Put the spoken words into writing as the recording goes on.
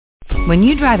When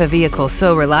you drive a vehicle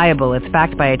so reliable it's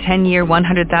backed by a 10-year,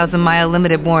 100,000-mile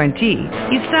limited warranty,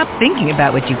 you stop thinking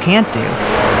about what you can't do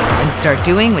and start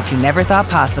doing what you never thought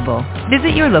possible.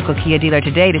 Visit your local Kia dealer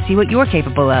today to see what you're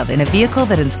capable of in a vehicle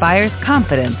that inspires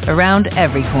confidence around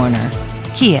every corner.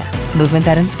 Kia, movement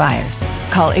that inspires.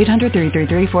 Call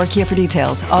 800-333-4KIA for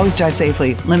details. Always drive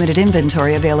safely. Limited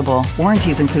inventory available.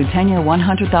 Warranties include 10-year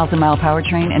 100,000-mile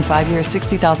powertrain and 5-year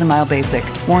 60,000-mile basic.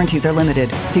 Warranties are limited.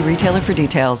 See retailer for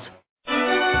details.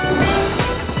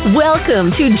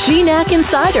 Welcome to GNAC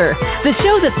Insider, the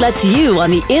show that lets you on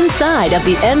the inside of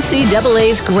the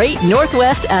NCAA's Great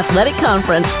Northwest Athletic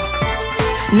Conference.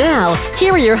 Now,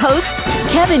 here are your hosts,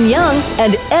 Kevin Young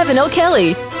and Evan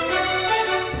O'Kelly.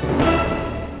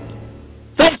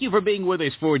 Thank you for being with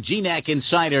us for GNAC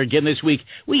Insider. Again this week,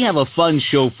 we have a fun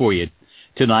show for you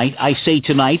tonight. I say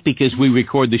tonight because we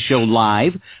record the show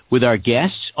live with our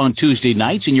guests on Tuesday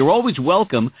nights, and you're always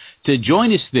welcome to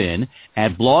join us then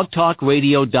at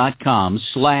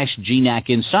blogtalkradio.com/GNAC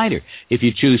Insider if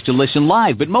you choose to listen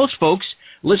live. But most folks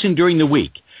listen during the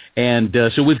week. And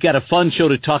so we've got a fun show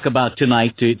to talk about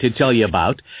tonight to tell you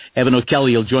about. Evan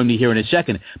O'Kelly will join me here in a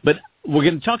second. But we're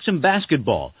going to talk some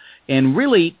basketball. And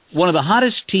really, one of the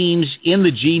hottest teams in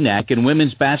the GNAC in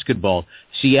women's basketball,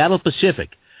 Seattle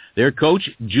Pacific. Their coach,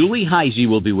 Julie Heisey,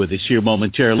 will be with us here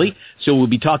momentarily. So we'll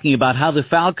be talking about how the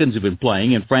Falcons have been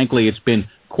playing, and frankly, it's been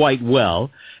quite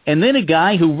well. And then a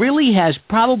guy who really has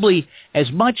probably as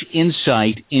much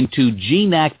insight into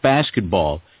GNAC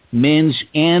basketball, men's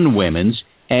and women's,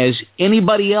 as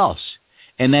anybody else.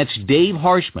 And that's Dave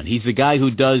Harshman. He's the guy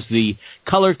who does the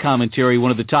color commentary,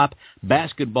 one of the top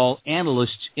basketball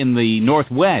analysts in the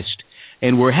Northwest.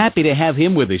 And we're happy to have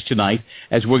him with us tonight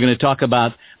as we're going to talk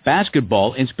about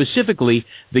basketball and specifically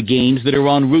the games that are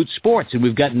on Root Sports. And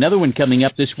we've got another one coming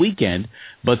up this weekend,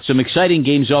 but some exciting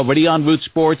games already on Root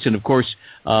Sports. And, of course,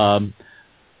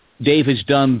 Dave has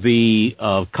done the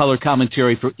color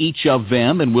commentary for each of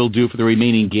them and will do for the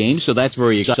remaining games, so that's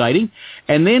very exciting.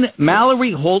 And then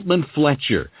Mallory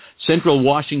Holtman-Fletcher, Central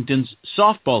Washington's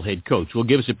softball head coach, will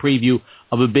give us a preview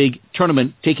of a big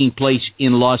tournament taking place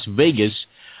in Las Vegas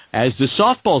as the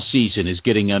softball season is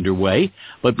getting underway.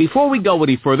 But before we go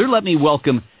any further, let me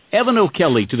welcome Evan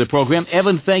O'Kelly to the program.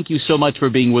 Evan, thank you so much for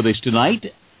being with us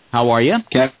tonight. How are you?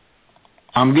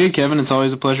 I'm good, Kevin. It's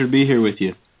always a pleasure to be here with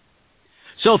you.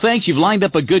 So thanks. You've lined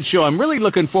up a good show. I'm really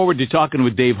looking forward to talking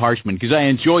with Dave Harshman because I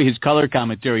enjoy his color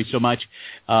commentary so much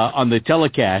on the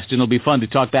telecast, and it'll be fun to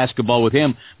talk basketball with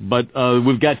him. But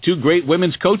we've got two great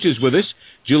women's coaches with us,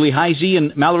 Julie Heisey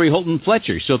and Mallory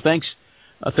Holtman-Fletcher. So thanks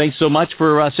so much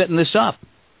for setting this up.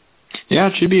 Yeah,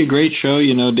 it should be a great show.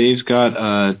 You know, Dave's got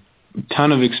a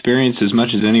ton of experience, as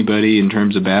much as anybody, in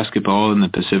terms of basketball in the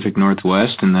Pacific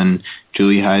Northwest. And then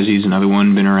Julie Heisey's another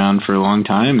one, been around for a long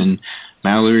time, and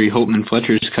Mallory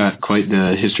Holtman-Fletcher's got quite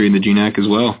the history in the GNAC as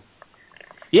well.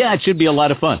 Yeah, it should be a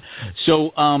lot of fun.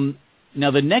 So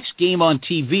now the next game on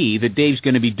TV that Dave's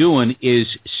going to be doing is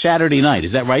Saturday night.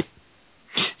 Is that right?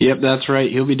 Yep, that's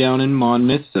right. He'll be down in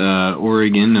Monmouth,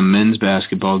 Oregon, a men's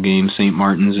basketball game, St.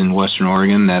 Martin's in Western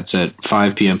Oregon. That's at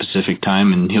 5 p.m. Pacific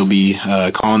time, and he'll be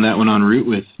calling that one en route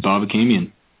with Bob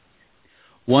Akamian.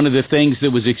 One of the things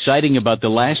that was exciting about the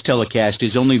last telecast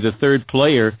is only the third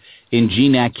player in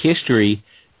GNAC history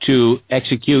to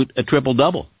execute a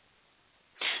triple-double.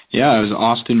 Yeah, it was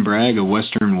Austin Bragg of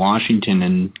Western Washington,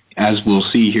 and as we'll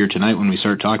see here tonight when we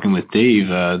start talking with Dave,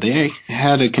 they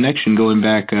had a connection going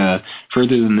back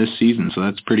further than this season, so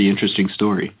that's a pretty interesting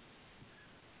story.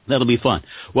 That'll be fun.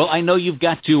 Well, I know you've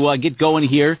got to get going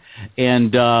here,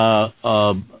 and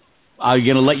I'm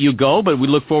going to let you go, but we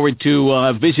look forward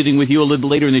to visiting with you a little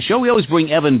later in the show. We always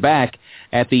bring Evan back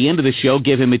at the end of the show,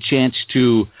 give him a chance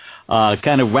to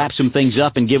kind of wrap some things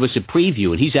up and give us a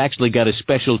preview. And he's actually got a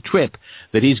special trip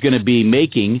that he's going to be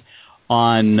making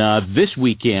on this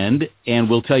weekend, and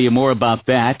we'll tell you more about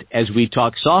that as we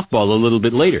talk softball a little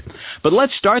bit later. But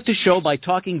let's start the show by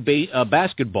talking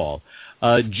basketball.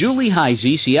 Julie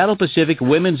Heisey, Seattle Pacific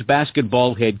women's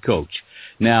basketball head coach.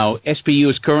 Now, SPU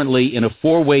is currently in a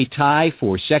four-way tie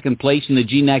for second place in the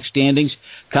GNAC standings,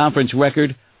 conference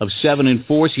record of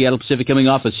 7-4. Seattle Pacific coming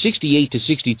off a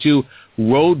 68-62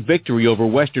 road victory over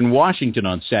Western Washington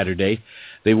on Saturday.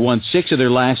 They won 6 of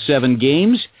their last 7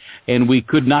 games, and we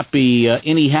could not be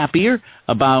any happier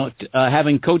about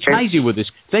having Coach Heisey with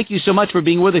us. Thank you so much for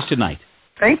being with us tonight.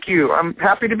 Thank you. I'm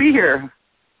happy to be here.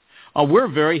 We're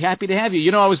very happy to have you.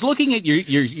 You know, I was looking at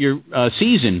your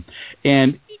season,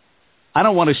 and I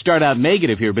don't want to start out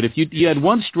negative here, but if you had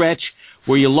one stretch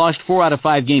where you lost 4 out of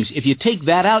 5 games, if you take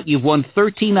that out, you've won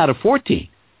 13 out of 14.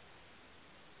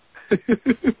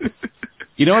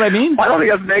 You know what I mean? I don't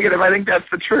think that's negative. I think that's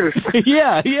the truth.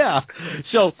 Yeah.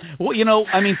 So, well,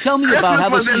 tell me about how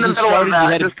the season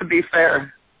started. Just to be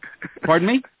fair. Pardon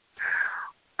me?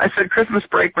 I said Christmas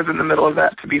break was in the middle of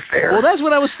that, to be fair. Well, that's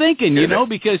what I was thinking,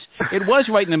 because it was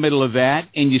right in the middle of that,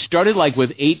 and you started with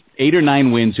eight or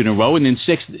 9 wins in a row, and then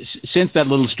 6, since that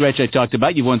little stretch I talked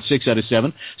about, you've won 6 out of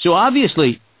 7. So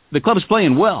obviously, the club's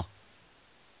playing well.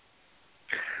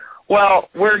 Well,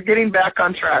 we're getting back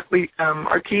on track.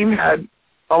 Our team had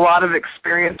a lot of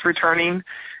experience returning,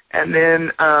 and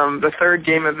then the third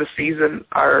game of the season,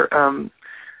 our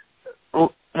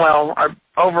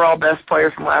overall best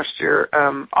player from last year,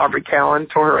 Aubrey Callan,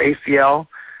 tore her ACL,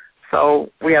 so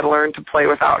we had to learn to play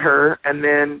without her. And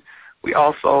then we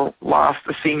also lost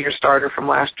the senior starter from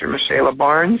last year, Michaela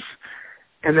Barnes.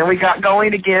 And then we got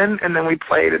going again, and then we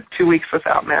played 2 weeks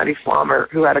without Maddie Flommer,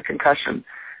 who had a concussion.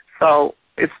 So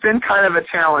it's been kind of a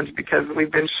challenge because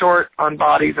we've been short on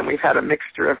bodies, and we've had a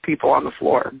mixture of people on the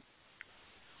floor.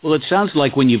 Well, it sounds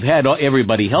like when you've had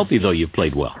everybody healthy, though, you've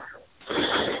played well.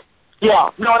 Yeah,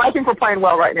 no, and I think we're playing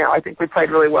well right now. I think we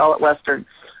played really well at Western.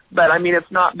 But,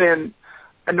 it's not been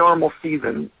a normal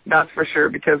season, that's for sure,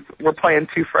 because we're playing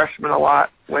 2 freshmen a lot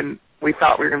when we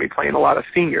thought we were going to be playing a lot of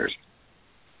seniors.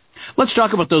 Let's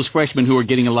talk about those freshmen who are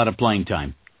getting a lot of playing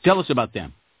time. Tell us about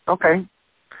them. Okay.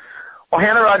 Well,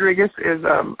 Hannah Rodriguez is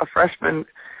a freshman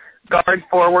guard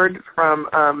forward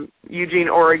from Eugene,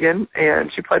 Oregon,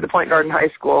 and she played the point guard in high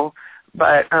school.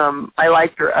 But I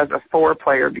liked her as a 4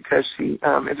 player because she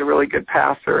is a really good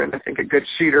passer and I think a good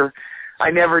shooter.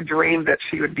 I never dreamed that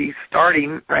she would be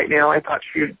starting right now. I thought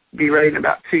she would be ready in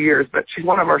about 2 years, but she's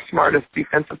one of our smartest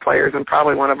defensive players and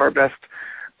probably one of our best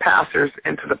passers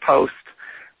into the post,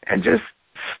 and just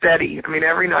steady.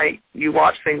 Every night you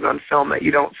watch things on film that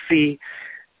you don't see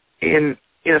in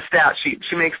a stat sheet.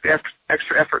 She makes the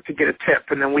extra effort to get a tip,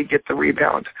 and then we get the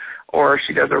rebound. Or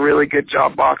she does a really good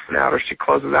job boxing out, or she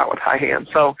closes out with high hands.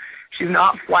 So she's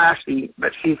not flashy,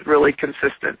 but she's really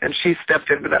consistent, and she's stepped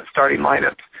into that starting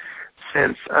lineup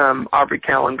since Aubrey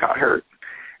Callan got hurt.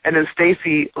 And then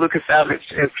Stacy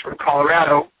Lukasavich is from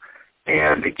Colorado,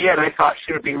 and again, I thought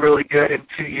she would be really good in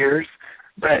 2 years,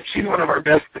 but she's one of our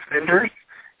best defenders,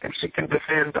 and she can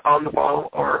defend on the ball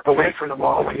or away from the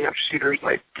ball when you have shooters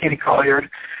like Katie Colliard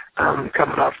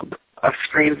coming off of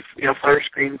screens, flare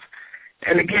screens.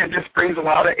 And again, just brings a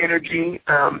lot of energy,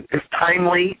 is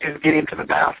timely in getting to the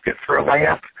basket for a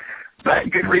layup, but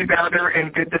good rebounder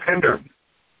and good defender.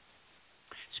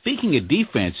 Speaking of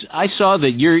defense, I saw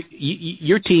that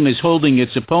your team is holding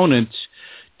its opponents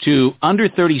to under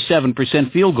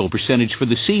 37% field goal percentage for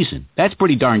the season. That's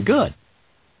pretty darn good.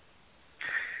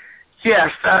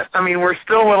 Yes, we're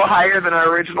still a little higher than our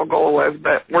original goal was,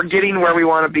 but we're getting where we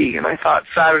want to be. And I thought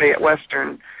Saturday at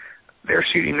Western, they're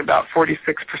shooting about 46%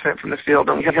 from the field,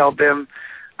 and we held them,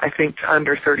 I think, to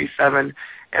under 37.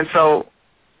 And so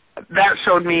that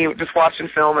showed me, just watching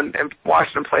film and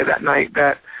watching them play that night,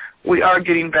 that we are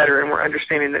getting better and we're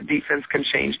understanding that defense can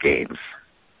change games.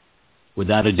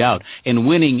 Without a doubt. And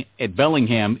winning at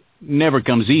Bellingham never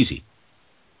comes easy.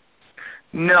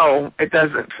 No, it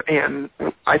doesn't. And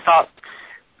I thought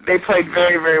they played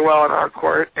very, very well in our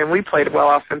court, and we played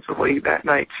well offensively that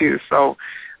night too. So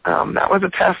that was a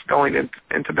test going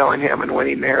into Bellingham and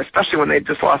winning there, especially when they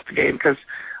just lost the game, because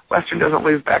Western doesn't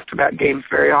lose back-to-back games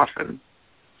very often.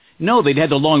 No, they'd had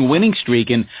the long winning streak,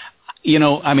 and,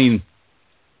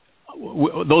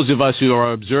 those of us who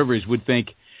are observers would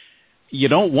think you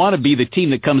don't want to be the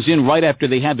team that comes in right after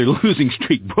they had their losing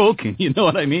streak broken. You know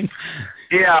what I mean?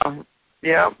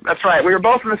 Yeah, that's right. We were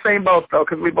both in the same boat, though,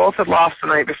 because we both had lost the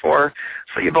night before,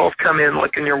 so you both come in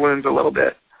licking your wounds a little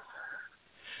bit.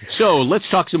 So let's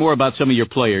talk some more about some of your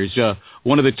players.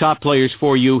 One of the top players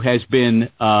for you has been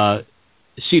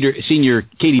senior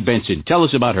Katie Benson. Tell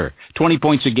us about her. 20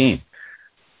 points a game.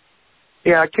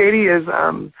 Yeah, Katie is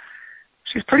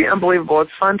she's pretty unbelievable.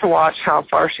 It's fun to watch how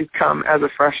far she's come as a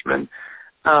freshman,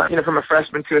 from a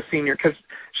freshman to a senior, because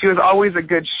she was always a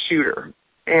good shooter.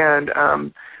 And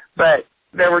but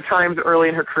there were times early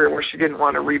in her career where she didn't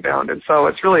want to rebound, and so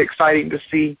it's really exciting to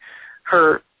see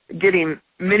her getting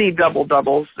many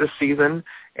double-doubles this season,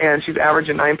 and she's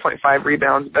averaging 9.5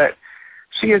 rebounds, but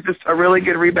she is just a really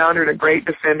good rebounder and a great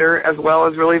defender, as well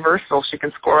as really versatile. She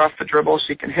can score off the dribble,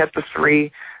 she can hit the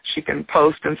three, she can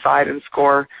post inside and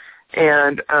score,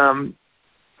 and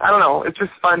I don't know, it's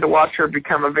just fun to watch her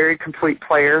become a very complete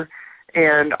player,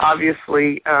 and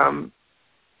obviously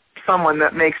someone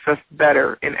that makes us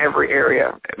better in every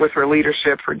area with her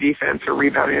leadership, her defense, her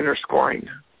rebounding, and her scoring.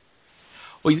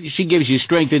 Well, she gives you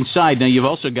strength inside. Now, you've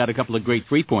also got a couple of great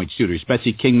three-point shooters,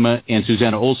 Betsy Kingma and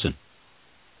Susanna Olsen.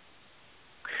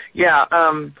 Yeah,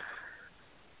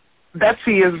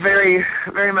 Betsy is very,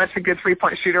 very much a good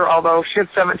three-point shooter, although she had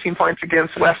 17 points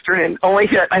against Western and only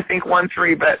hit, I think, 1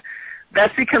 3. But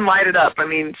Betsy can light it up. I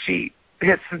mean, she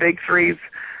hit some big threes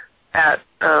at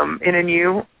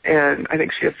NNU, and I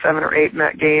think she had 7 or 8 in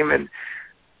that game. And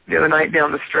the other night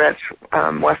down the stretch,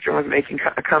 Western was making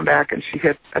a comeback, and she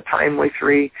hit a timely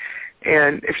 3.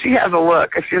 And if she has a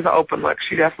look, if she has an open look,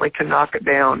 she definitely can knock it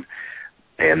down.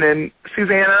 And then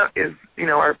Susanna is,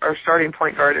 our starting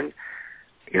point guard, and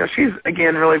she's,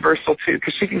 again, really versatile, too,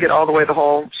 because she can get all the way to the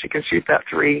hole. She can shoot that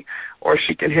 3, or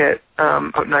she can hit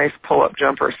a nice pull-up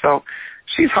jumper. So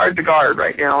she's hard to guard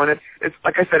right now, and it's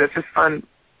like I said, it's just fun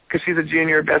because she's a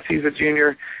junior, Betsy's a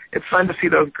junior. It's fun to see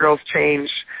those girls change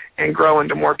and grow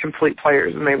into more complete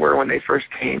players than they were when they first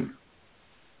came.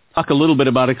 Talk a little bit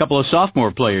about a couple of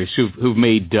sophomore players who've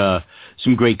made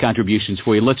some great contributions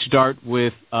for you. Let's start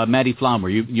with Maddie Flaumer.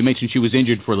 You mentioned she was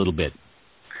injured for a little bit.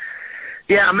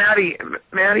 Yeah, Maddie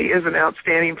is an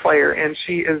outstanding player, and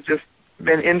she has just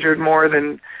been injured more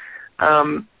than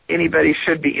anybody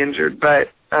should be injured. But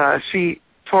she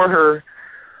tore her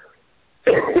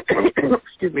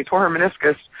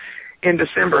meniscus in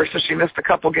December, so she missed a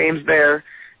couple games there,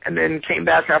 and then came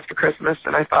back after Christmas,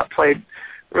 and I thought played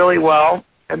really well,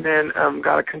 and then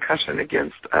got a concussion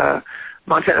against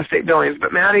Montana State Billings.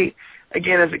 But Maddie,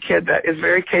 again, is a kid that is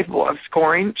very capable of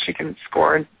scoring. She can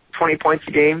score 20 points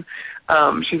a game.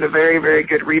 She's a very, very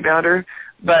good rebounder,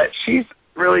 but she's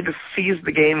really just sees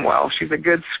the game well. She's a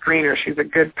good screener. She's a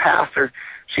good passer.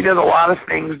 She does a lot of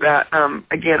things that,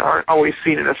 again, aren't always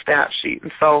seen in a stat sheet.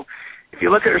 And so if you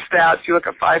look at her stats, you look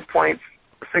at 5 points,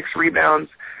 6 rebounds,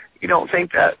 you don't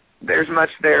think that there's much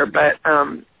there, but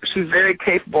she's very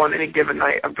capable on any given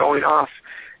night of going off.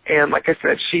 And like I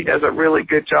said, she does a really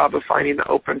good job of finding the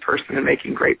open person and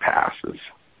making great passes.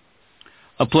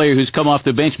 A player who's come off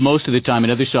the bench most of the time,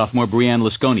 another sophomore, Brianne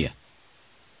Lasconia.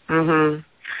 Mm-hmm.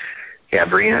 Yeah,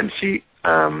 Brianne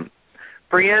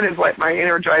is like my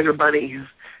Energizer bunny.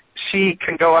 She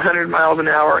can go 100 miles an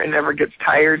hour and never gets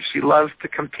tired. She loves to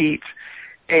compete.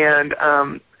 And,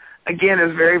 again,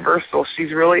 is very versatile.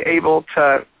 She's really able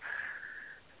to,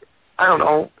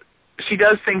 she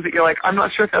does things that you're like, I'm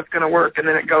not sure if that's going to work, and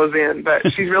then it goes in. But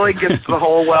she really gets to the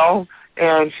hole well,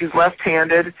 and she's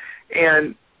left-handed.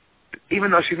 And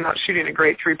even though she's not shooting a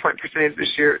great three-point percentage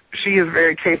this year, she is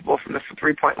very capable from the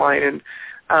three-point line. And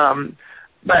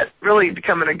but really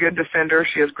becoming a good defender,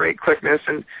 she has great quickness,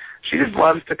 and she just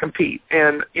loves to compete.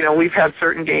 And, we've had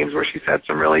certain games where she's had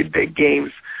some really big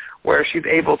games where she's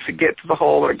able to get to the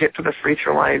hole or get to the free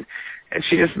throw line, and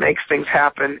she just makes things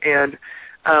happen. And,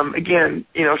 again,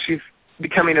 she's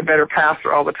becoming a better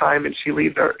passer all the time, and she's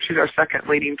our second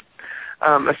leading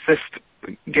assist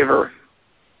giver.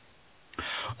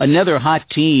 Another hot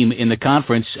team in the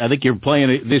conference. I think you're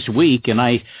playing it this week, and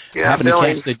I happen to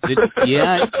catch that.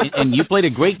 Yeah, and you played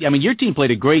a great. I mean, your team played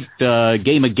a great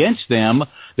game against them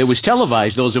that was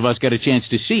televised. Those of us got a chance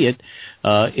to see it,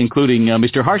 including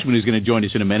Mr. Harshman, who's going to join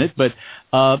us in a minute. But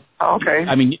okay,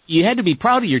 I mean, you had to be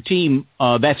proud of your team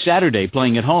that Saturday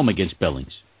playing at home against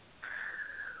Billings.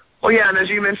 Well, yeah, and as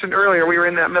you mentioned earlier, we were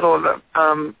in that middle of the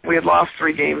we had lost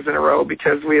 3 games in a row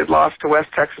because we had lost to West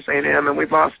Texas A&M, and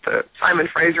we'd lost to Simon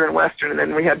Fraser and Western, and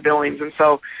then we had Billings. And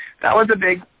so that was a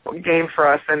big game for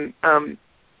us. And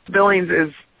Billings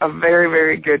is a very,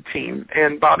 very good team,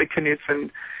 and Bobby Knutson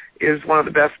is one of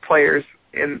the best players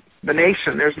in the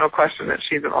nation. There's no question that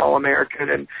she's an All-American,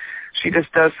 and she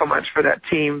just does so much for that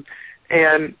team.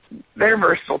 And they're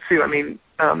versatile, too. I mean,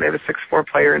 they have a 6'4"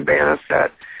 player in Banas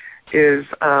that is,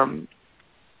 I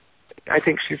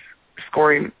think she's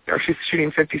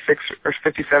shooting 56 or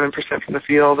 57% from the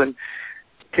field, and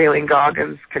Kayleen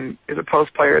Goggins is a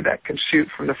post player that can shoot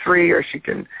from the 3, or she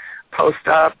can post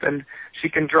up, and she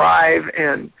can drive,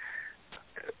 and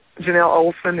Janelle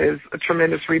Olson is a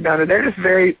tremendous rebounder. They're just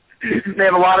they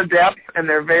have a lot of depth, and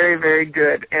they're very, very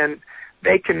good, and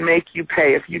they can make you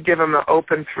pay. If you give them an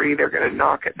open 3, they're going to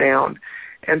knock it down.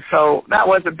 And so that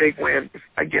was a big win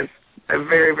against a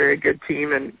very, very good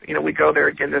team, and, we go there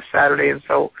again this Saturday, and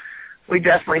so we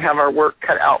definitely have our work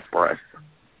cut out for us.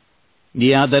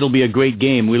 Yeah, that'll be a great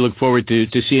game. We look forward to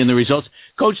seeing the results.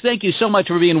 Coach, thank you so much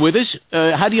for being with us.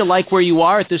 How do you like where you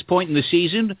are at this point in the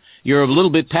season? You're a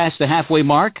little bit past the halfway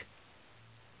mark.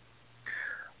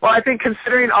 Well, I think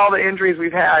considering all the injuries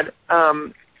we've had,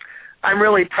 I'm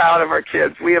really proud of our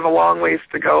kids. We have a long ways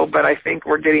to go, but I think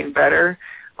we're getting better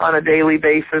on a daily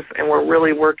basis, and we're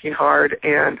really working hard.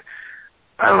 And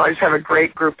I just have a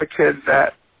great group of kids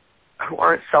who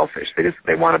aren't selfish.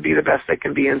 They want to be the best they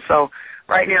can be. And so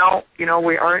right now,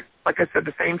 we aren't like I said,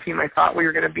 the same team I thought we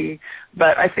were going to be.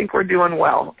 But I think we're doing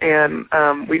well, and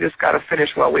we just got to finish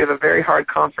well. We have a very hard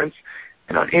conference,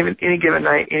 and on any given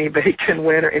night, anybody can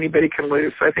win or anybody can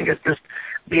lose. So I think it's just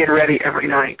being ready every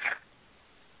night.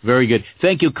 Very good.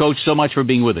 Thank you, Coach, so much for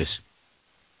being with us.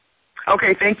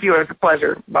 Okay, thank you. It was a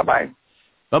pleasure. Bye-bye.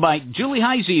 Bye-bye. Julie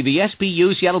Heisey, the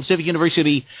SPU, Seattle Pacific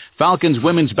University Falcons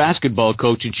women's basketball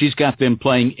coach, and she's got them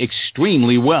playing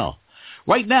extremely well.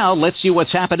 Right now, let's see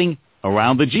what's happening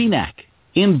around the GNAC.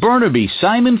 In Burnaby,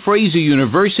 Simon Fraser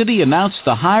University announced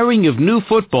the hiring of new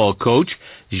football coach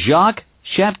Jacques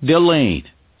Chapdelaine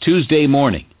Tuesday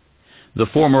morning. The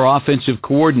former offensive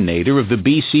coordinator of the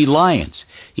BC Lions.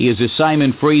 He is a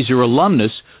Simon Fraser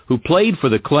alumnus who played for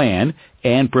the Clan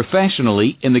and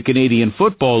professionally in the Canadian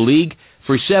Football League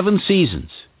for 7 seasons.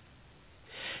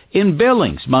 In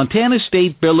Billings, Montana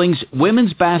State Billings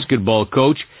women's basketball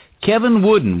coach Kevin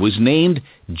Wooden was named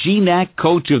GNAC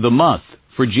Coach of the Month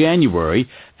for January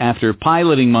after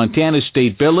piloting Montana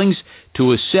State Billings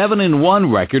to a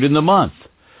 7-1 record in the month.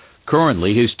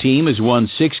 Currently, his team has won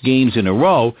 6 games in a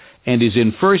row and is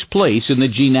in first place in the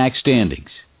GNAC standings.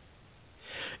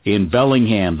 In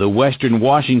Bellingham, the Western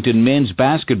Washington men's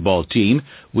basketball team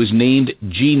was named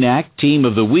GNAC Team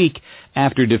of the Week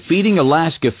after defeating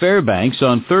Alaska Fairbanks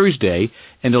on Thursday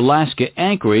and Alaska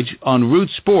Anchorage on Root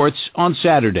Sports on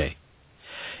Saturday.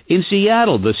 In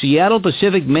Seattle, the Seattle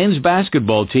Pacific men's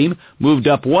basketball team moved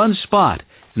up 1 spot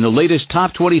in the latest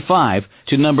top 25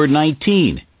 to number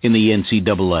 19 in the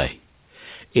NCAA.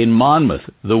 In Monmouth,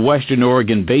 the Western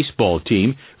Oregon baseball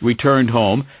team returned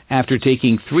home after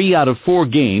taking 3 out of 4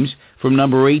 games from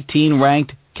number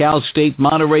 18-ranked Cal State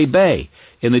Monterey Bay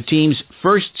in the team's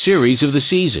first series of the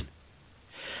season.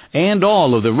 And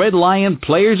all of the Red Lion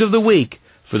Players of the Week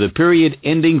for the period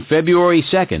ending February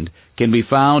 2nd can be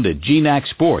found at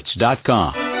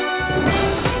GNACsports.com.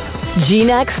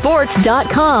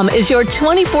 GNACsports.com is your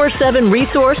 24/7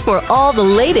 resource for all the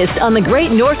latest on the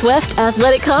Great Northwest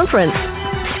Athletic Conference.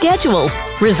 Schedules,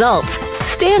 results,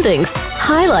 standings,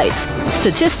 highlights,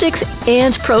 statistics,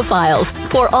 and profiles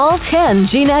for all 10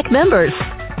 GNAC members.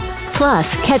 Plus,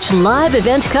 catch live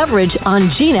event coverage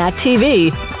on GNAC TV.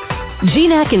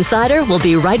 GNAC Insider will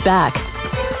be right back.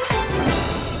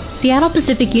 Seattle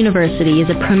Pacific University is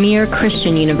a premier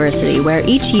Christian university where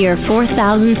each year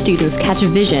 4,000 students catch a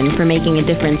vision for making a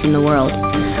difference in the world.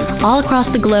 All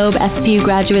across the globe, SPU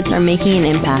graduates are making an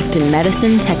impact in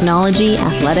medicine, technology,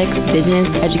 athletics, business,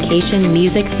 education,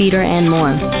 music, theater, and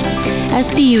more.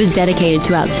 SPU is dedicated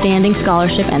to outstanding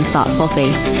scholarship and thoughtful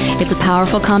faith. It's a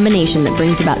powerful combination that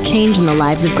brings about change in the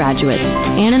lives of graduates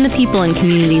and in the people and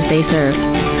communities they serve.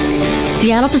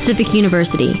 Seattle Pacific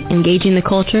University, engaging the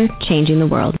culture, changing the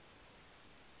world.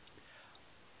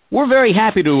 We're very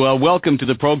happy to welcome to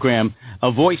the program a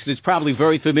voice that's probably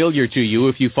very familiar to you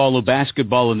if you follow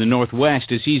basketball in the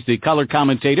Northwest, as he's the color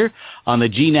commentator on the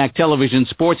GNAC television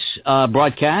sports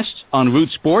broadcast on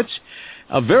Root Sports.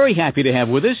 Very happy to have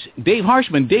with us Dave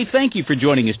Harshman. Dave, thank you for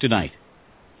joining us tonight.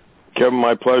 Kevin,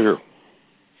 my pleasure.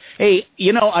 Hey,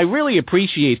 you know, I really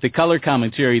appreciate the color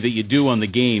commentary that you do on the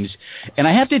games. And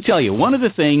I have to tell you, one of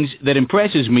the things that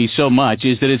impresses me so much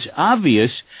is that it's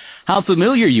obvious how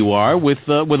familiar you are with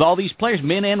all these players,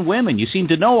 men and women. You seem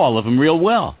to know all of them real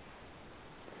well.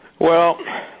 Well,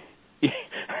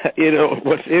 you know,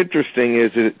 what's interesting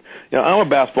is that, you know, I'm a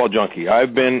basketball junkie.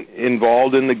 I've been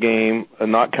involved in the game,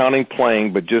 not counting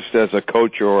playing, but just as a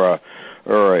coach or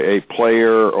a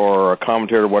player or a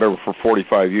commentator or whatever for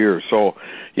 45 years. So,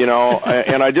 you know,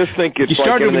 and I just think it's you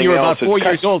started like when you were about else. 4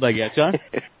 years old, I guess, huh?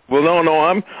 Well,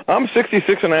 no, I'm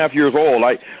 66 and a half years old.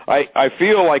 I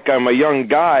feel like I'm a young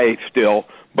guy still,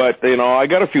 but you know, I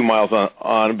got a few miles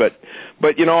on.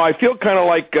 But you know, I feel kind of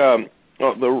like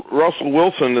the Russell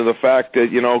Wilson and the fact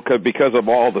that, you know, because of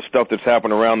all the stuff that's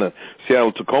happened around the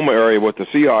Seattle-Tacoma area with the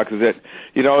Seahawks, is that,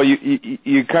 you know,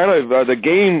 you kind of the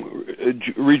game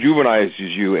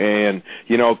rejuvenizes you and,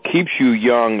 you know, keeps you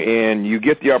young, and you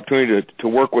get the opportunity to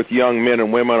work with young men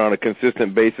and women on a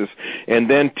consistent basis, and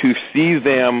then to see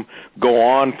them go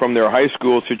on from their high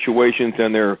school situations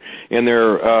and their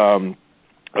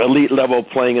elite level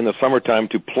playing in the summertime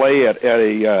to play at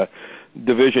a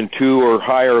Division II or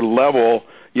higher level,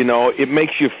 you know, it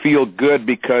makes you feel good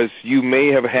because you may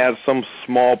have had some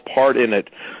small part in it.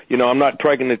 You know, I'm not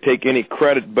trying to take any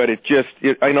credit, but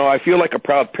I know I feel like a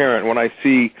proud parent when I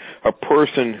see a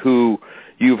person who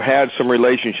you've had some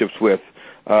relationships with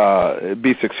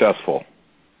be successful.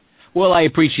 Well, I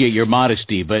appreciate your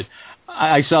modesty, but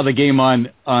I saw the game on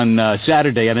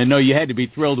Saturday, and I know you had to be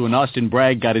thrilled when Austin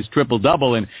Bragg got his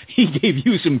triple-double, and he gave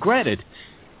you some credit.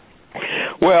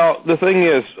 Well, the thing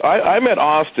is, I met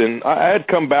Austin. I had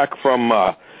come back from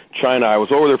China. I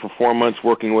was over there for 4 months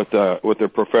working with their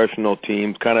professional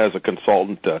teams, kind of as a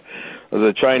consultant.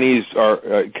 The Chinese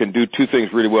can do two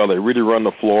things really well. They really run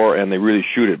the floor and they really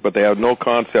shoot it, but they have no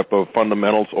concept of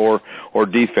fundamentals or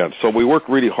defense. So we worked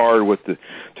really hard to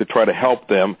try to help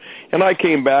them. And I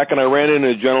came back and I ran into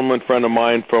a gentleman friend of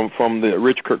mine from the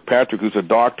Rich Kirkpatrick, who's a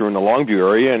doctor in the Longview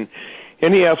area,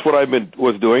 and he asked what I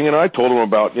was doing, and I told him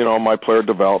about, my player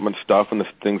development stuff and the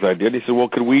things I did. He said, well,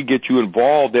 could we get you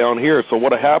involved down here? So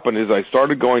what happened is I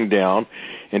started going down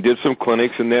and did some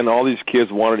clinics, and then all these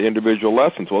kids wanted individual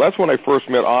lessons. Well, that's when I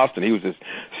first met Austin. He was this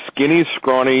skinny,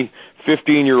 scrawny,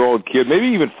 15-year-old kid, maybe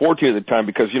even 14 at the time,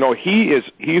 because,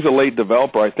 he's a late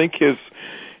developer. I think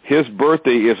his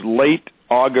birthday is late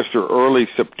August or early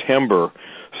September.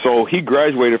 So he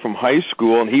graduated from high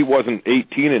school, and he wasn't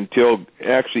 18 until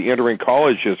actually entering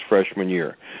college his freshman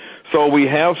year. So we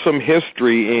have some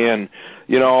history, and,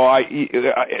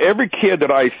 every kid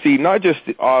that I see, not just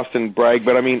Austin Bragg,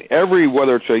 but I mean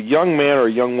whether it's a young man or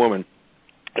a young woman,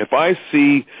 if I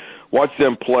watch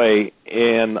them play,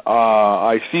 and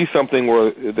I see something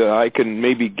that I can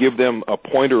maybe give them a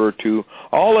pointer or two,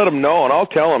 I'll let them know, and I'll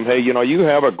tell them, hey, you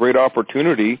have a great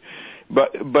opportunity.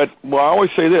 But I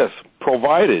always say this,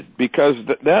 provided, because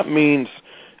that means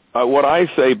what I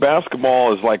say,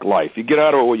 basketball is like life. You get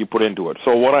out of it what you put into it.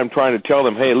 So what I'm trying to tell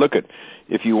them, hey, look,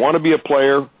 if you want to be a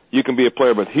player, you can be a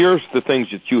player, but here's the things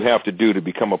that you have to do to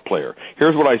become a player.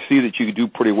 Here's what I see that you do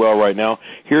pretty well right now.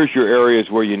 Here's your areas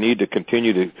where you need to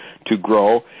continue to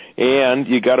grow, and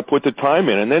you got to put the time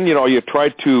in. And then, you try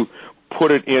to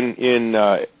put it in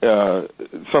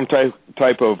some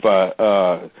type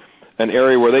of an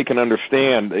area where they can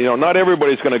understand. Not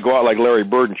everybody's going to go out like Larry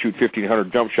Bird and shoot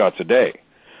 1,500 jump shots a day.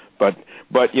 But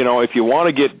if you want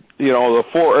to get, the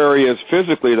four areas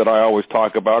physically that I always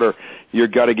talk about are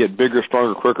you've got to get bigger,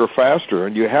 stronger, quicker, faster.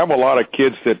 And you have a lot of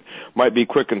kids that might be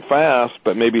quick and fast,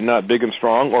 but maybe not big and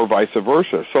strong, or vice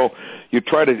versa. So you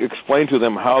try to explain to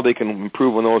them how they can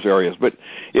improve in those areas. But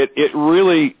it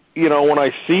really, when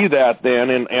I see that then,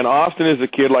 and Austin is a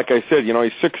kid, like I said, he's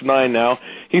 6'9" now.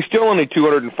 He's still only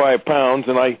 205 pounds,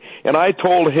 and I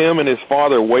told him and his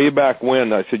father way back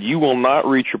when, I said, you will not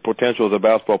reach your potential as a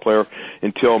basketball player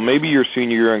until maybe your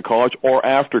senior year in college or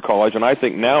after college, and I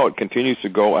think now it continues to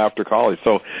go after college.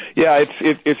 So, yeah,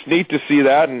 it's neat to see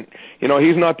that, and,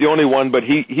 he's not the only one, but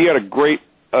he had a great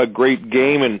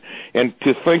game, and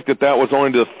to think that was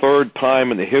only the third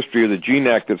time in the history of the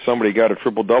GNAC that somebody got a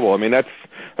triple-double, I mean, that's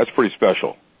pretty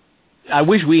special. I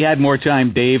wish we had more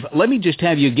time, Dave. Let me just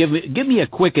have you give me a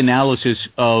quick analysis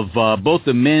of both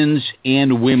the men's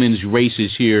and women's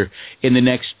races here in the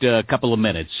next couple of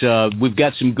minutes. We've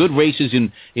got some good races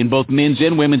in both men's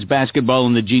and women's basketball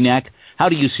in the GNAC. How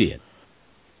do you see it?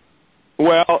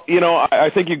 Well,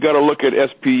 I think you've got to look at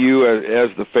SPU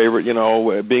as the favorite,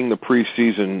 being the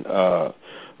preseason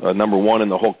number one in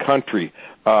the whole country.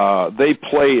 They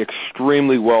play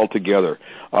extremely well together.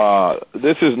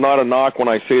 This is not a knock when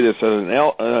I say this. An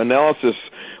analysis,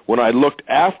 when I looked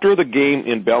after the game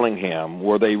in Bellingham,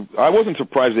 I wasn't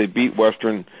surprised they beat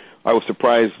Western. I was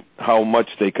surprised how much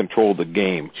they controlled the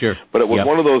game. Sure. But it was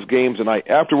one of those games, and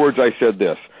afterwards I said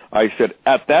this. I said,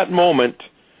 at that moment,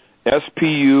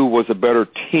 SPU was a better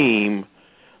team,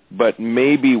 but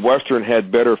maybe Western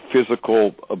had better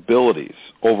physical abilities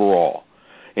overall.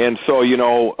 And so, and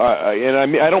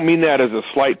I don't mean that as a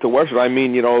slight to Western. I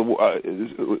mean,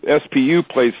 SPU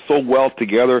plays so well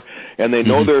together, and they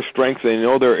know their strengths, they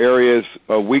know their areas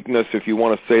of weakness, if you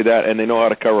want to say that, and they know how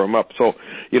to cover them up. So,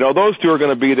 those two are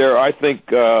going to be there. I think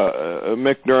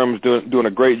Mick Durham's doing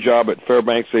a great job at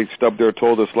Fairbanks. They stubbed their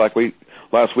toe this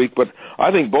last week, but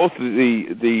I think both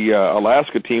the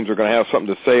Alaska teams are going to have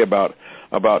something to say about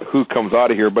who comes out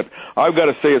of here. But I've got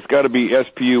to say it's got to be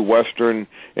SPU, Western,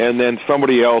 and then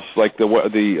somebody else like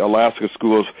the Alaska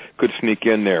schools could sneak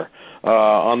in there.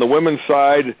 On the women's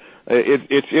side,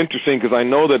 it's interesting because I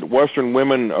know that Western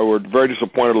women were very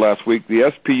disappointed last week.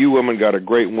 The SPU women got a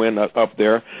great win up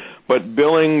there. But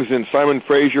Billings and Simon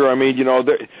Fraser, I mean,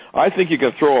 I think you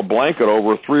can throw a blanket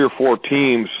over 3 or 4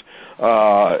 teams,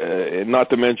 not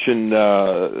to mention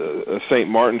St.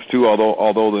 Martin's too,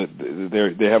 although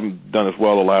they haven't done as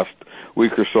well the last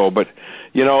week or so. But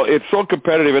it's so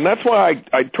competitive, and that's why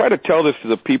I try to tell this to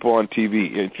the people on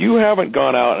TV. If you haven't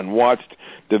gone out and watched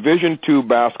Division II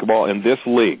basketball in this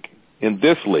league,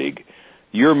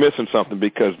 you're missing something,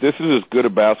 because this is as good a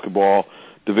basketball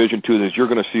Division II as you're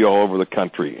going to see all over the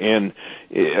country. And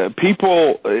I'm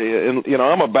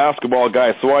a basketball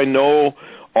guy, so I know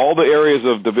all the areas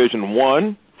of Division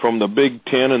I from the Big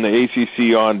Ten and the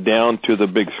ACC on down to the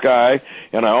Big Sky,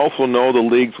 and I also know the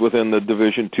leagues within the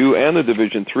Division II and the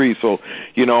Division III. So,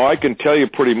 I can tell you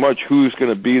pretty much who's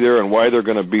going to be there and why they're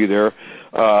going to be there.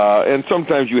 And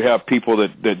sometimes you have people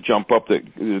that jump up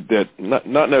that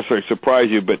not necessarily surprise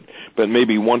you, but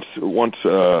maybe once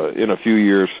in a few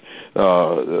years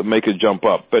make a jump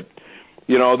up. But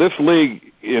this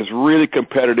league is really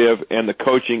competitive, and the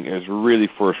coaching is really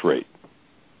first rate.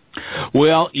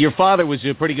 Well, your father was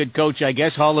a pretty good coach, I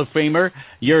guess, Hall of Famer.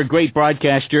 You're a great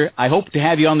broadcaster. I hope to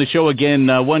have you on the show again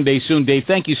one day soon, Dave.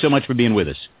 Thank you so much for being with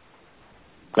us.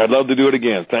 I'd love to do it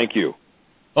again. Thank you.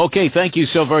 Okay, thank you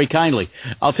so very kindly.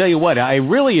 I'll tell you what, I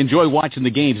really enjoy watching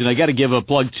the games, and I got to give a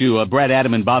plug to Brad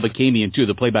Adam and Bob Akamian, too,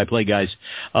 the play-by-play guys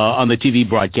on the TV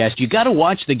broadcast. You got to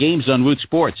watch the games on Root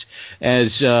Sports.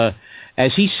 As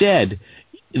he said,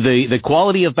 the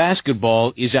quality of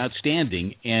basketball is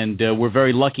outstanding, and we're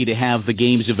very lucky to have the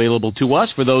games available to us.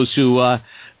 For those who,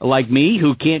 like me,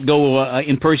 who can't go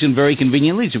in person very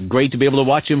conveniently, it's great to be able to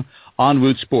watch them on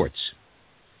Root Sports.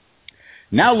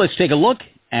 Now let's take a look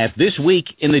at this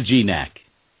week in the GNAC.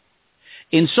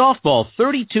 In softball,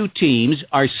 32 teams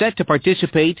are set to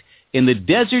participate in the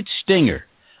Desert Stinger,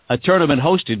 a tournament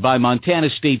hosted by Montana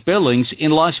State Billings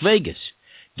in Las Vegas.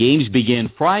 Games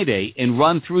begin Friday and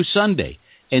run through Sunday,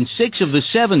 and 6 of the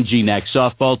 7 GNAC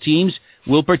softball teams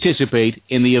will participate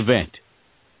in the event.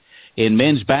 In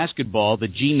men's basketball, the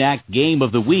GNAC game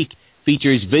of the week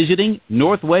features visiting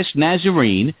Northwest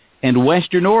Nazarene and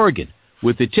Western Oregon,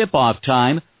 with the tip-off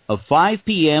time of 5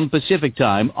 p.m. Pacific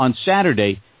Time on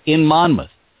Saturday in Monmouth.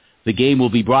 The game will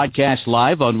be broadcast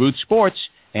live on Root Sports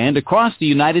and across the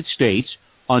United States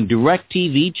on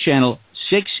DirecTV Channel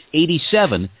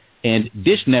 687 and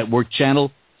Dish Network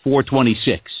Channel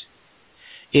 426.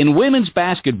 In women's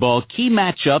basketball, key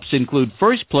matchups include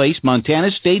first place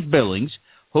Montana State Billings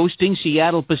hosting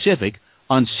Seattle Pacific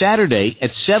on Saturday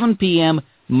at 7 p.m.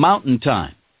 Mountain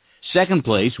Time. Second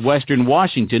place, Western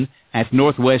Washington at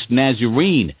Northwest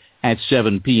Nazarene at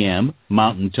 7 p.m.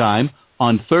 Mountain Time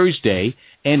on Thursday,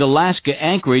 and Alaska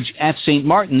Anchorage at St.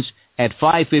 Martin's at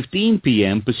 5:15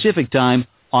 p.m. Pacific Time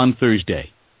on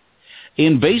Thursday.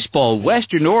 In baseball,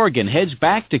 Western Oregon heads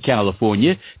back to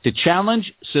California to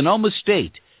challenge Sonoma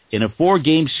State in a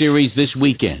 4-game series this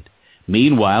weekend.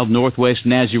 Meanwhile, Northwest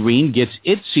Nazarene gets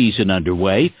its season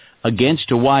underway against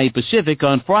Hawaii Pacific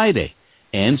on Friday,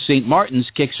 and St. Martin's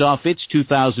kicks off its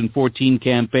 2014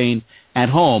 campaign at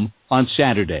home on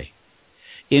Saturday.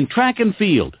 In track and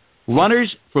field,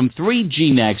 runners from 3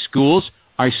 GNAC schools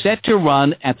are set to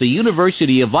run at the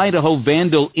University of Idaho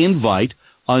Vandal Invite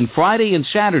on Friday and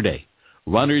Saturday.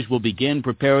 Runners will begin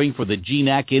preparing for the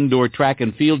GNAC Indoor Track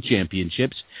and Field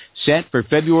Championships set for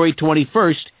February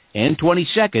 21st and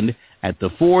 22nd at the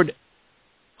Ford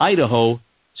Idaho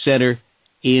Center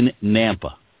in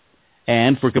Nampa.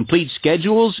 And for complete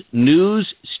schedules,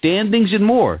 news, standings, and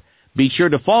more, be sure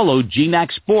to follow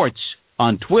GNAC Sports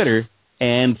on Twitter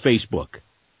and Facebook.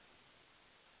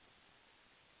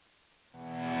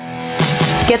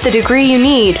 Get the degree you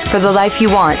need for the life you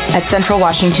want at Central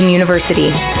Washington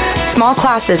University. Small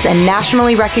classes and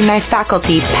nationally recognized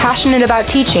faculty passionate about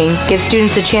teaching give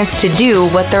students a chance to do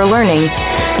what they're learning.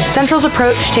 Central's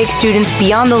approach takes students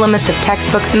beyond the limits of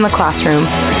textbooks in the classroom.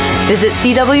 Visit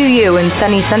CWU in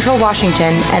sunny Central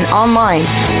Washington and online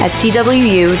at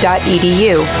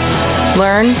cwu.edu.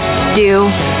 Learn, do,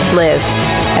 live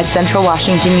at Central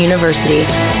Washington University.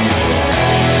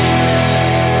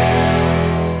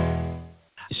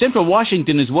 Central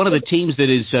Washington is one of the teams that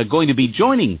is going to be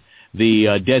joining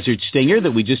the Desert Stinger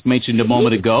that we just mentioned a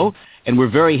moment ago, and we're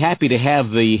very happy to have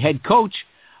the head coach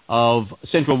of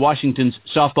Central Washington's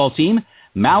softball team,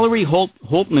 Mallory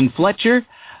Holtman-Fletcher,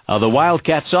 the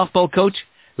Wildcat softball coach,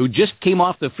 who just came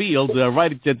off the field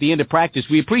right at the end of practice.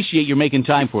 We appreciate you making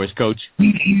time for us, Coach.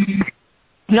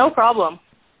 No problem.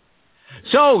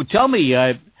 So, tell me,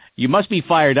 you must be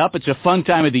fired up. It's a fun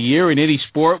time of the year in any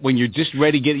sport when you're just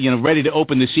ready to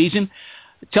open the season.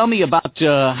 Tell me about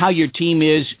how your team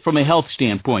is from a health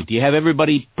standpoint. Do you have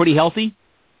everybody pretty healthy?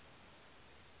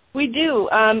 We do.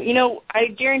 I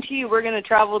guarantee you we're going to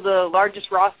travel the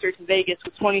largest roster to Vegas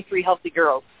with 23 healthy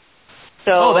girls.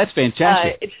 So, that's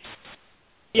fantastic.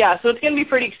 So it's going to be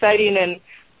pretty exciting,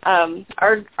 and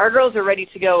our girls are ready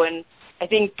to go, and I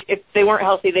think if they weren't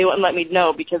healthy, they wouldn't let me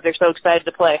know because they're so excited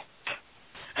to play.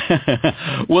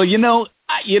 Well,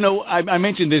 I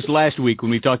mentioned this last week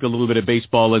when we talked a little bit of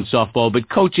baseball and softball, but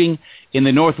coaching in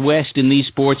the Northwest in these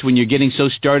sports when you're getting so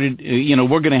started,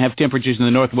 we're going to have temperatures in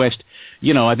the Northwest,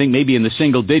 I think maybe in the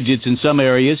single digits in some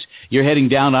areas. You're heading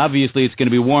down. Obviously, it's going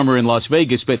to be warmer in Las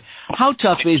Vegas, but how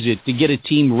tough is it to get a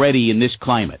team ready in this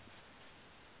climate?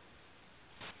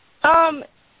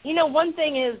 One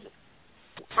thing is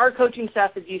our coaching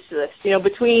staff is used to this.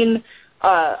 Between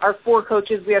our 4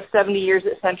 coaches, we have 70 years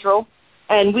at Central,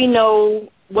 and we know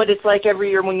what it's like every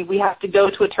year when we have to go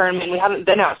to a tournament. We haven't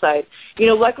been outside.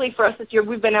 Luckily for us this year,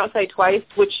 we've been outside twice,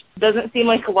 which doesn't seem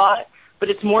like a lot, but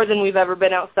it's more than we've ever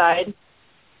been outside.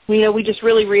 We just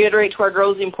really reiterate to our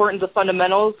girls the importance of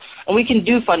fundamentals, and we can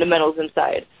do fundamentals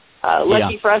inside.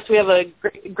 Lucky for us, we have a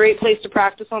great place to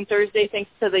practice on Thursday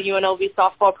thanks to the UNLV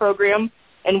softball program,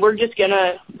 and we're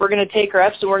gonna take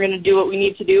reps and we're gonna do what we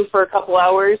need to do for a couple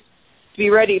hours to be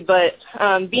ready. But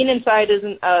being inside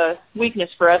isn't a weakness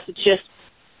for us. It's just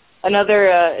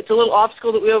it's a little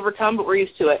obstacle that we overcome, but we're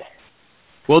used to it.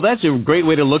 Well, that's a great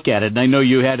way to look at it, and I know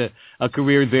you had a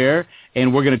career there,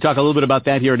 and we're going to talk a little bit about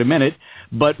that here in a minute.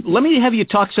 But let me have you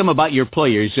talk some about your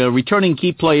players, returning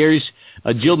key players,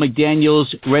 Jill McDaniels,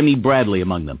 Remy Bradley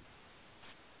among them.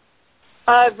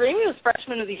 Remy was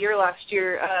freshman of the year last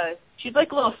year. She's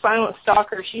like a little silent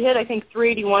stalker. She hit, I think,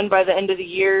 381 by the end of the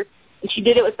year, and she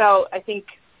did it without, I think,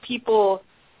 people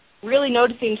really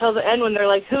noticing until the end when they're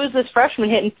like, who is this freshman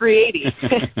hitting 380?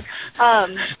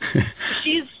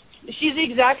 She's the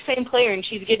exact same player, and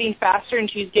she's getting faster, and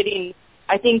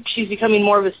I think she's becoming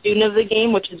more of a student of the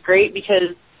game, which is great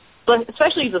because,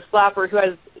 especially as a slapper who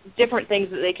has different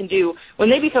things that they can do, when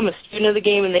they become a student of the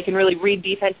game and they can really read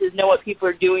defenses, know what people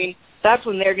are doing, that's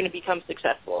when they're going to become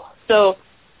successful. So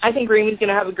I think Remy's going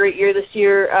to have a great year this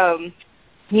year.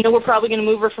 We're probably going to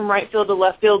move her from right field to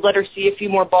left field, let her see a few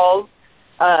more balls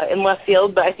in left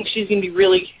field, but I think she's going to be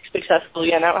really successful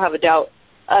again. I don't have a doubt.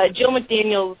 Jill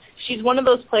McDaniels, she's one of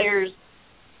those players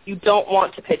you don't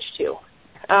want to pitch to.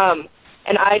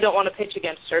 And I don't want to pitch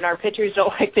against her, and our pitchers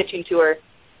don't like pitching to her.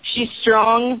 She's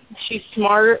strong, she's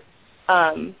smart,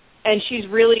 and she's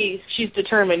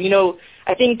determined.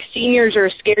 I think seniors are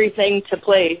a scary thing to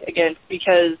play against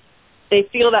because they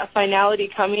feel that finality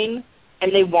coming,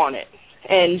 and they want it.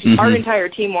 And our entire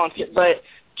team wants it, but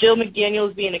Jill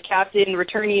McDaniels being a captain,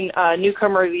 returning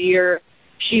newcomer of the year,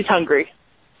 she's hungry.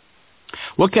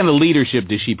 What kind of leadership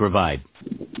does she provide?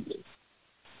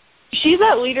 She's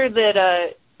that leader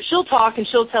that she'll talk and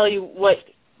she'll tell you what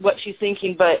she's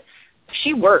thinking, but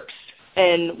she works.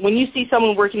 And when you see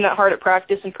someone working that hard at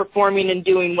practice and performing and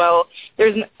doing well,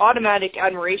 there's an automatic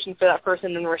admiration for that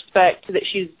person and respect that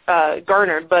she's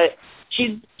garnered. But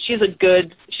she's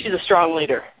a strong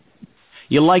leader.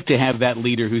 You like to have that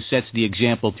leader who sets the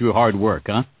example through hard work,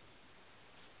 huh?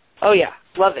 Oh, yeah.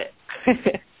 Love it.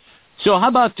 So how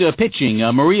about pitching?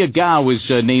 Maria Gao is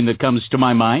a name that comes to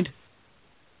my mind.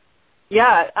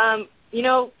 Yeah.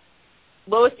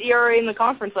 Lowest ERA in the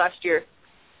conference last year.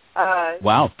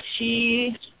 Wow.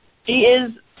 She's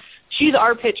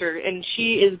our pitcher, and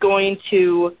she's going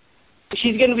to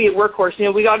be a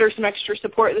workhorse. We got her some extra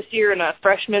support this year and a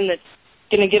freshman that's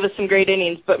going to give us some great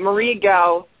innings. But Maria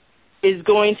Gao is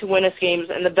going to win us games,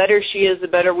 and the better she is, the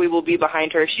better we will be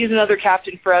behind her. She's another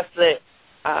captain for us that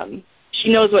she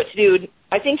knows what to do.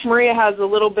 I think Maria has a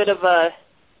little bit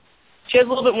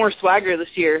more swagger this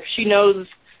year. She knows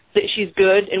that she's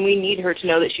good, and we need her to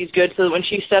know that she's good so that when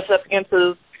she steps up against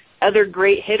those other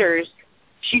great hitters,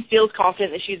 she feels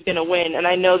confident that she's going to win, and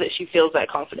I know that she feels that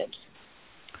confidence.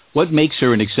 What makes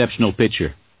her an exceptional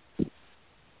pitcher?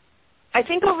 I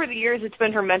think over the years it's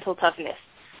been her mental toughness.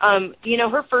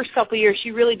 Her first couple of years,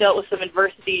 she really dealt with some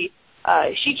adversity.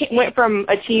 She went from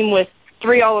a team with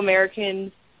 3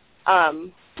 All-Americans,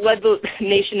 led the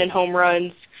nation in home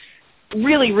runs,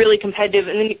 really, really competitive.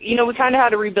 And then, we kind of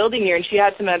had a rebuilding year, and she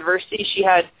had some adversity. She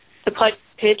had to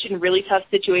pitch in really tough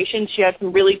situations. She had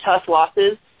some really tough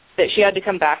losses that she had to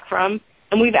come back from.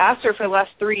 And we've asked her for the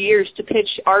last 3 years to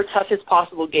pitch our toughest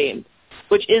possible game,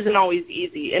 which isn't always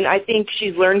easy. And I think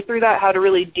she's learned through that how to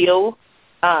really deal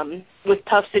with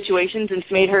tough situations, and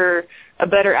it's made her a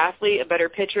better athlete, a better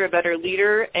pitcher, a better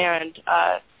leader, and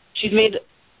she's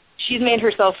made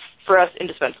herself for us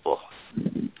indispensable.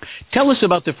 Tell us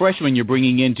about the freshman you're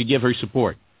bringing in to give her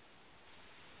support.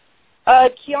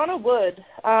 Kiana Wood.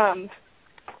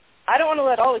 I don't want to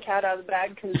let all the cat out of the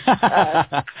bag because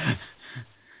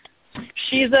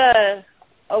she's a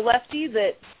lefty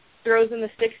that throws in the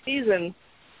 60s, and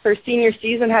her senior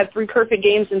season had 3 perfect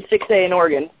games in 6A in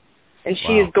Oregon. And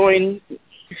she's going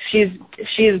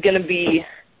to be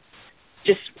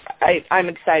just, I'm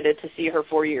excited to see her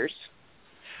 4 years.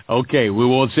 Okay, we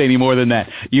won't say any more than that.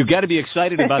 You've got to be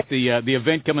excited about the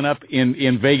event coming up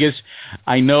in Vegas.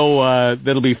 I know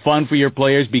that'll be fun for your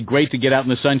players. Be great to get out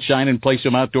in the sunshine and play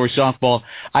some outdoor softball.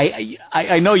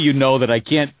 I know you know that I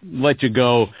can't let you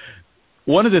go.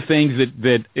 One of the things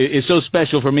that is so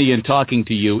special for me in talking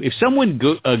to you, if someone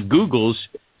Googles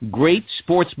great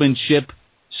sportsmanship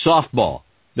softball,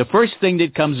 the first thing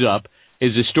that comes up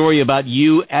is a story about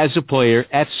you as a player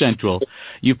at Central.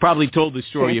 You've probably told the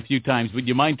story a few times. Would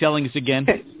you mind telling us again?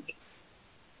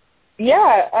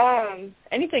 Yeah,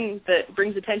 anything that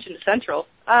brings attention to Central.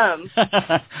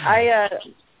 My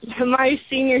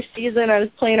senior season, I was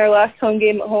playing our last home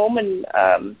game at home, and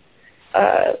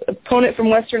opponent from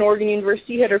Western Oregon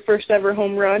University had her first ever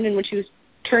home run, and when she was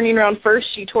turning around first,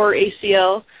 she tore her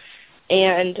ACL,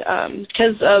 and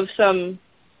because of some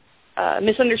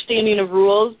misunderstanding of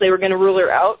rules, they were going to rule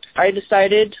her out. I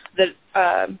decided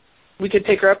that we could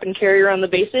pick her up and carry her on the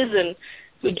bases, and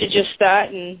we did just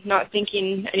that, and not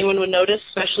thinking anyone would notice,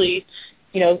 especially,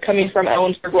 coming from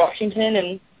Ellensburg, Washington,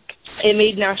 and it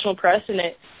made national press, and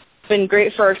it's been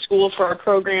great for our school, for our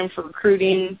program, for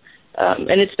recruiting,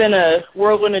 and it's been a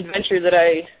whirlwind adventure that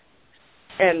I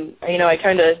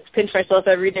kind of pinch myself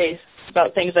every day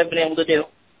about things I've been able to do.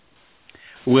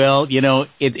 Well,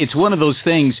 it's one of those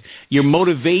things. Your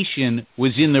motivation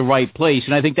was in the right place,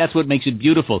 and I think that's what makes it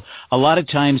beautiful. A lot of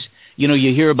times, you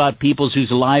hear about people whose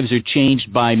lives are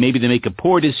changed by maybe they make a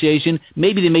poor decision,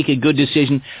 maybe they make a good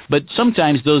decision, but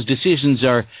sometimes those decisions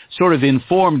are sort of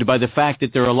informed by the fact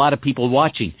that there are a lot of people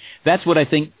watching. That's what I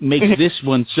think makes this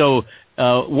one so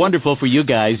wonderful for you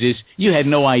guys, is you had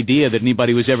no idea that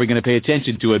anybody was ever going to pay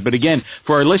attention to it. But again,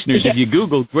 for our listeners, if you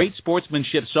Google Great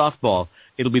Sportsmanship Softball,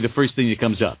 it'll be the first thing that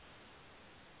comes up.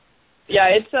 Yeah,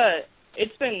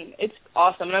 it's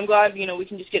awesome, and I'm glad we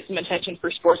can just get some attention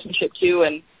for sportsmanship too,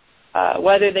 and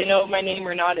whether they know my name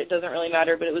or not, it doesn't really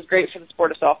matter, but it was great for the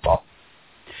sport of softball.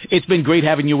 It's been great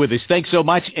having you with us. Thanks so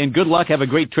much, and good luck. Have a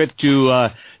great trip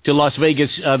to Las Vegas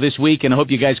this week, and I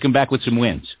hope you guys come back with some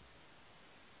wins.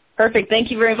 Perfect. Thank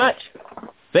you very much.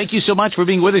 Thank you so much for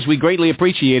being with us. We greatly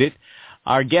appreciate it.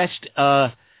 Our guest,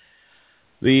 the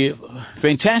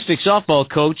fantastic softball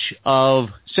coach of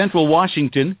Central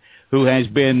Washington, who has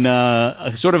been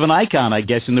sort of an icon, I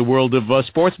guess, in the world of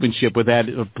sportsmanship with that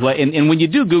play. And when you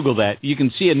do Google that, you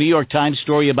can see a New York Times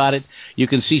story about it. You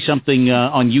can see something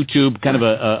on YouTube, kind of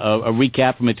a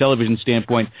recap from a television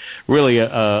standpoint. Really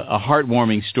a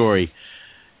heartwarming story.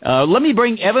 Let me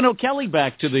bring Evan O'Kelly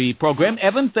back to the program.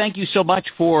 Evan, thank you so much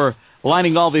for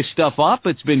lining all this stuff up.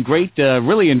 It's been great.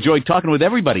 Really enjoyed talking with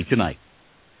everybody tonight.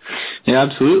 Yeah,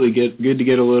 absolutely. Good to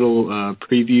get a little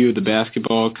preview of the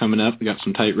basketball coming up. We got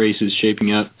some tight races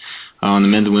shaping up on the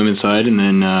men's and women's side, and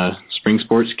then spring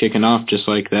sports kicking off just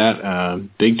like that.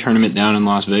 Big tournament down in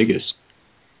Las Vegas.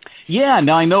 Yeah,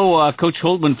 now I know Coach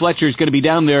Holtman-Fletcher is going to be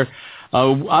down there,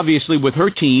 obviously with her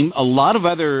team. A lot of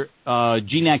other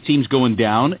GNAC teams going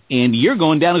down, and you're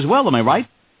going down as well, am I right?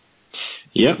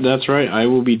 Yep, that's right. I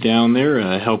will be down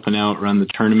there helping out run the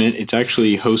tournament. It's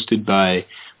actually hosted by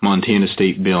Montana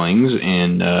State Billings,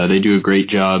 and they do a great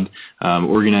job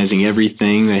organizing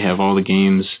everything. They have all the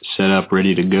games set up,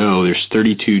 ready to go. There's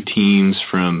 32 teams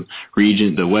from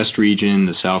the West region,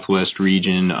 the Southwest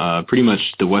region, pretty much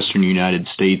the Western United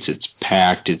States. It's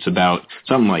packed. It's about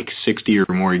something like 60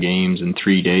 or more games in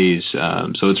 3 days.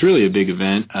 So it's really a big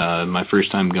event. My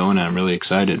first time going, and I'm really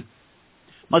excited.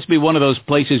 Must be one of those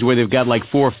places where they've got like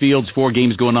 4 fields, 4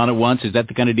 games going on at once. Is that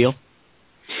the kind of deal?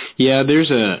 Yeah,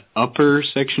 there's a upper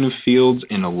section of fields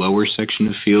and a lower section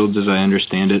of fields, as I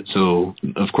understand it. So,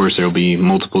 of course, there will be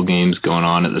multiple games going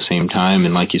on at the same time.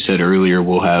 And like you said earlier,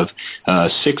 we'll have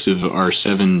 6 of our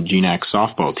 7 GNAC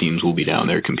softball teams will be down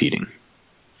there competing.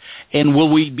 And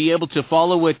will we be able to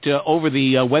follow it over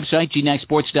the website,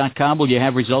 GNACsports.com? Will you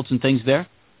have results and things there?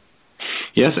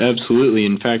 Yes, absolutely.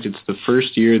 In fact, it's the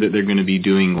first year that they're going to be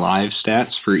doing live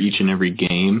stats for each and every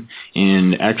game.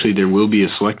 And actually, there will be a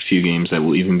select few games that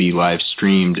will even be live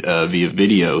streamed via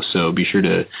video. So be sure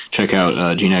to check out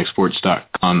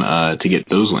GNACsports.com to get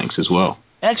those links as well.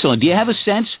 Excellent. Do you have a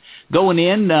sense going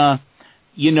in, of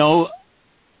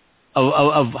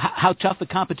how tough the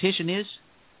competition is?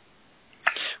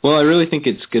 Well, I really think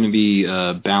it's going to be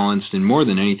balanced, and more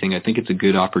than anything, I think it's a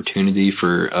good opportunity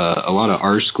for a lot of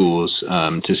our schools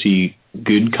to see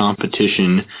good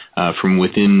competition from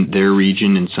within their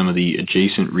region and some of the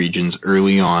adjacent regions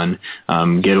early on,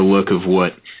 get a look of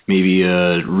what maybe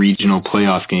a regional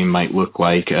playoff game might look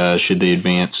like should they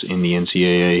advance in the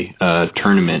NCAA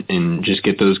tournament, and just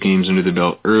get those games under the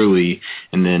belt early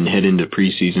and then head into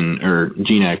preseason, or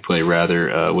GNAC play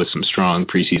rather, with some strong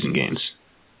preseason games.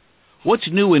 What's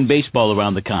new in baseball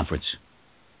around the conference?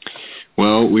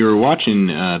 Well, we were watching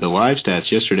the live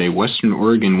stats yesterday. Western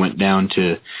Oregon went down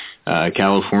to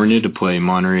California to play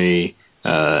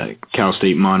Cal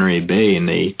State Monterey Bay, and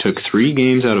they took 3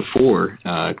 games out of 4.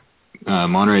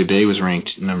 Monterey Bay was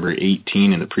ranked number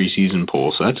 18 in the preseason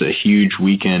poll, so that's a huge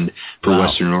weekend for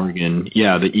Western Oregon.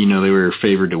 Yeah, they were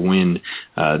favored to win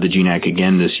the GNAC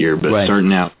again this year, but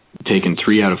starting out taking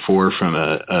 3 out of 4 from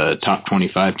a top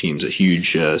 25 team is a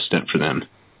huge step for them.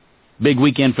 Big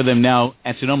weekend for them now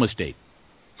at Sonoma State.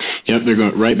 Yep, they're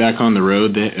going right back on the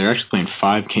road. They're actually playing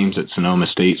 5 games at Sonoma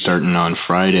State starting on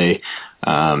Friday.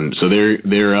 So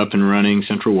they're up and running.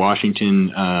 Central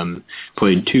Washington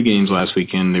played 2 games last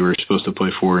weekend. They were supposed to play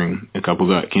 4, and a couple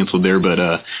got canceled there. But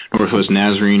Northwest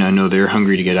Nazarene, I know they're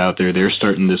hungry to get out there. They're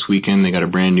starting this weekend. They got a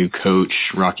brand new coach.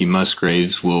 Rocky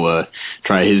Musgraves will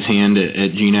try his hand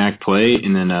at GNAC play,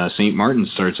 and then St. Martin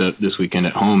starts up this weekend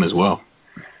at home as well.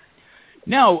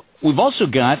 Now, we've also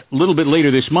got, a little bit later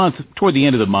this month, toward the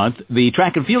end of the month, the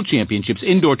track and field championships,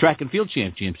 indoor track and field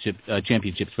championships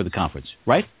for the conference,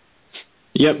 right?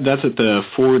 Yep, that's at the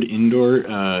Ford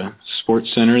Indoor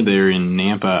Sports Center there in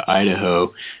Nampa,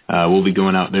 Idaho. We'll be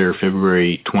going out there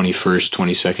February 21st,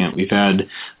 22nd. We've had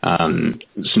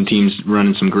some teams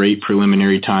running some great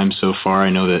preliminary times so far. I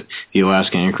know that the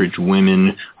Alaska Anchorage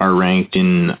women are ranked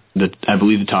in, I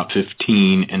believe, the top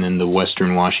 15, and then the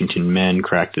Western Washington men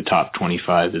cracked the top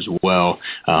 25 as well.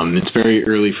 It's very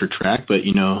early for track, but,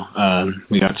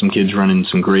 we got some kids running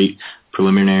some great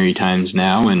preliminary times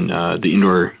now, and the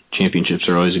indoor championships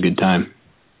are always a good time.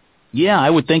 Yeah, I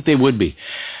would think they would be.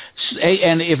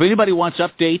 And if anybody wants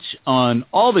updates on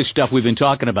all this stuff we've been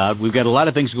talking about, we've got a lot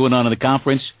of things going on in the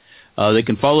conference. They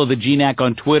can follow the GNAC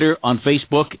on Twitter, on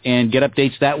Facebook, and get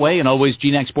updates that way, and always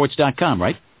GNACsports.com,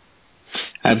 right?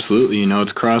 Absolutely.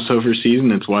 It's crossover season.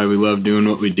 That's why we love doing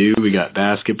what we do. We got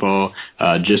basketball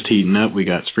just heating up. We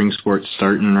got spring sports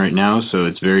starting right now, so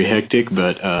it's very hectic,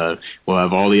 but we'll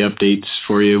have all the updates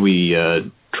for you. We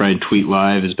try and tweet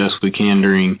live as best we can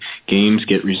during games,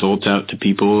 get results out to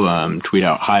people, tweet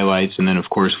out highlights, and then, of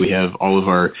course, we have all of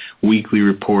our weekly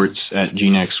reports at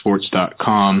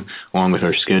GNACsports.com, along with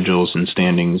our schedules and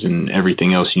standings and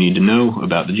everything else you need to know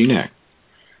about the GNAC.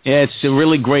 Yeah, it's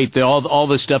really great. All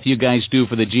the stuff you guys do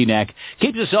for the GNAC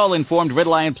keeps us all informed. Red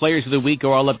Lion Players of the Week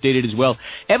are all updated as well.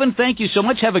 Evan, thank you so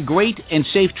much. Have a great and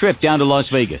safe trip down to Las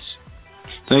Vegas.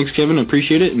 Thanks, Kevin.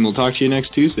 Appreciate it, and we'll talk to you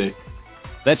next Tuesday.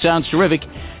 That sounds terrific.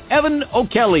 Evan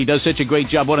O'Kelly does such a great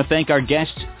job. I want to thank our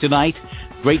guests tonight.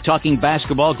 Great talking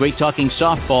basketball, great talking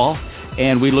softball,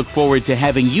 and we look forward to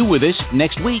having you with us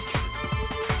next week.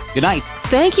 Good night.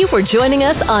 Thank you for joining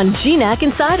us on GNAC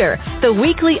Insider, the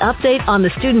weekly update on the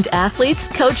student athletes,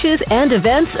 coaches, and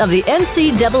events of the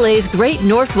NCAA's Great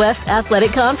Northwest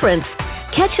Athletic Conference.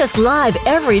 Catch us live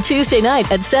every Tuesday night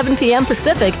at 7 p.m.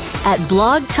 Pacific at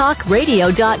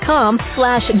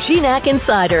blogtalkradio.com/GNAC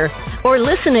Insider, or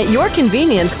listen at your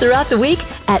convenience throughout the week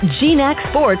at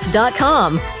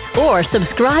GNACsports.com, or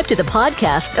subscribe to the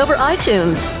podcast over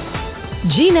iTunes.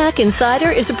 GNAC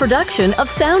Insider is a production of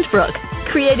Soundbrook,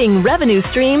 creating revenue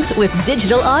streams with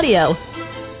digital audio.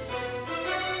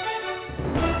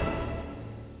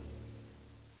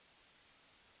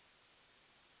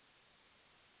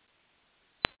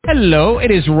 Hello,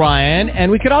 it is Ryan,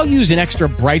 and we could all use an extra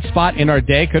bright spot in our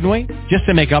day, couldn't we? Just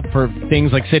to make up for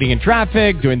things like sitting in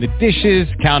traffic, doing the dishes,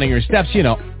 counting your steps,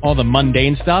 all the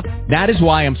mundane stuff. That is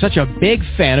why I'm such a big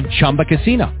fan of Chumba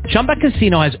Casino. Chumba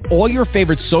Casino has all your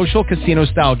favorite social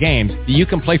casino-style games that you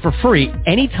can play for free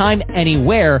anytime,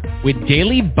 anywhere with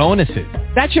daily bonuses.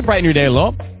 That should brighten your day a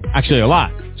little. Actually, a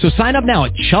lot. So sign up now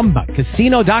at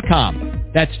ChumbaCasino.com.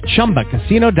 That's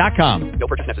ChumbaCasino.com. No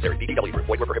purchase necessary. VGW Group.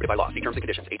 Void where prohibited by law. See terms and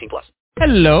conditions. 18+.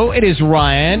 Hello, it is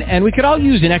Ryan, and we could all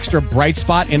use an extra bright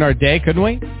spot in our day, couldn't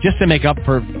we? Just to make up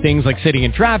for things like sitting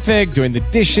in traffic, doing the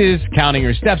dishes, counting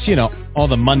your steps, all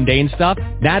the mundane stuff.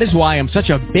 That is why I'm such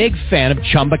a big fan of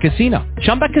Chumba Casino.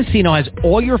 Chumba Casino has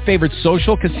all your favorite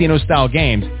social casino-style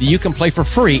games that you can play for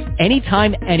free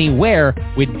anytime, anywhere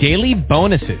with daily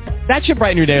bonuses. That should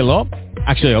brighten your day a little.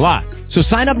 Actually, a lot. So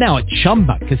sign up now at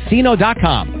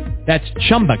ChumbaCasino.com. That's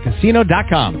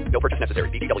ChumbaCasino.com. No purchase necessary.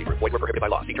 VGW Group. Void where prohibited by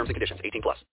law. See terms and conditions. 18+.